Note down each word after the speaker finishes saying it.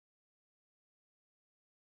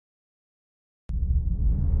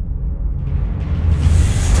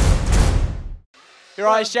You're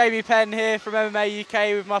right, it's Jamie Penn here from MMA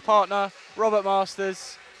UK with my partner, Robert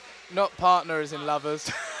Masters. Not partner as in lovers.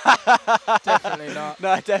 Definitely not.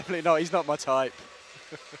 No, definitely not. He's not my type.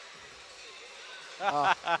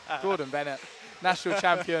 Oh, Gordon Bennett, national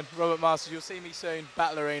champion, Robert Masters. You'll see me soon,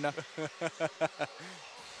 Battle Arena.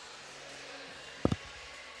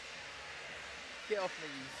 Get off me,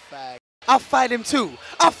 you fag. I'll fight him too.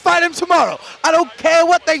 I'll fight him tomorrow. I don't care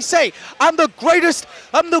what they say. I'm the greatest.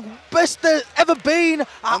 I'm the best there's ever been.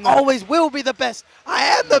 I always will be the best. I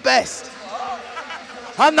am the best.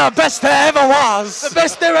 I'm the best there ever was. The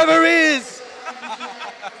best there ever is.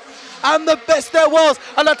 I'm the best there was.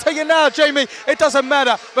 And I'll tell you now, Jamie, it doesn't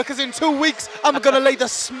matter because in 2 weeks, I'm going to lay the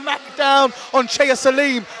smack down on Chaya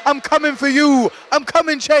Salim. I'm coming for you. I'm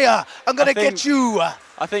coming, Chaya. I'm going to get you.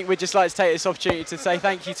 I think we'd just like to take this opportunity to say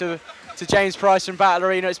thank you to James Price from Battle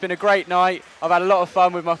Arena. It's been a great night. I've had a lot of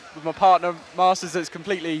fun with my partner, Masters, that's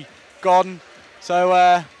completely gone.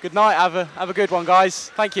 So good night. Have a good one,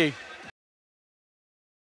 guys. Thank you.